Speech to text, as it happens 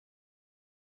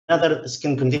another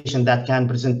skin condition that can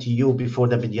present to you before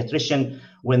the pediatrician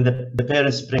when the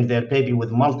parents bring their baby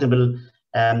with multiple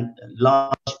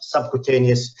large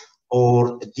subcutaneous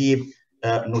or deep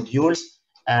nodules,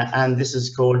 and this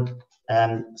is called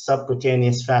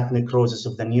subcutaneous fat necrosis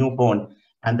of the newborn.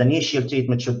 And the initial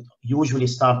treatment should usually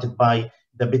started by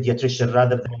the pediatrician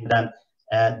rather than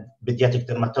the pediatric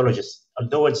dermatologist.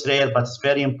 Although it's rare, but it's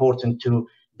very important to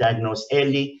diagnose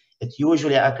early. It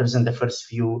usually occurs in the first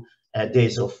few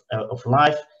days of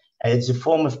life. It's a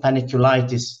form of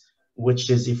panniculitis, which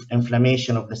is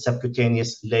inflammation of the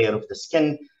subcutaneous layer of the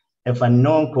skin, of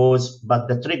unknown cause, but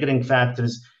the triggering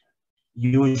factors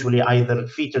usually either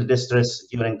fetal distress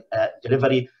during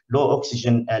delivery, low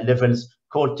oxygen levels,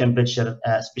 cold temperature,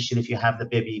 especially if you have the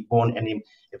baby born in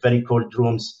very cold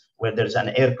rooms where there's an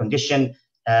air condition,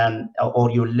 or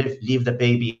you leave the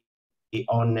baby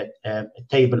on a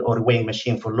table or a weighing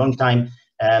machine for a long time,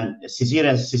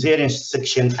 cesarean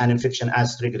section and infection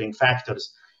as triggering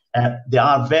factors. They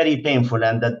are very painful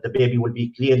and that the baby will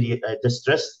be clearly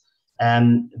distressed.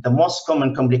 The most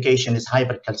common complication is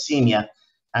hypercalcemia,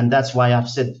 and that's why I've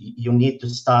said you need to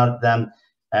start the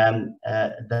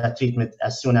treatment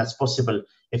as soon as possible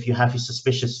if you have a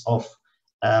suspicious of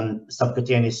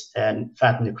subcutaneous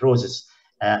fat necrosis.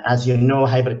 As you know,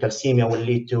 hypercalcemia will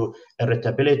lead to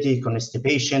irritability,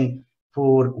 constipation,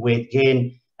 poor weight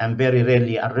gain, and very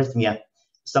rarely arrhythmia.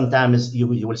 Sometimes you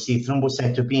will see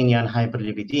thrombocytopenia and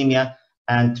hyperlipidemia,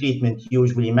 and treatment,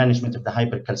 usually management of the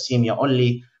hypercalcemia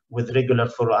only with regular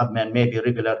follow-up and maybe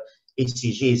regular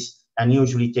ECGs, and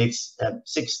usually takes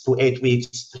 6 to 8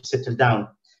 weeks to settle down.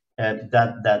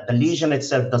 The lesion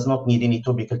itself does not need any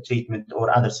topical treatment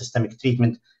or other systemic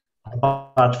treatment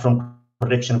apart from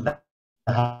correction of the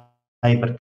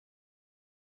hypercalcemia.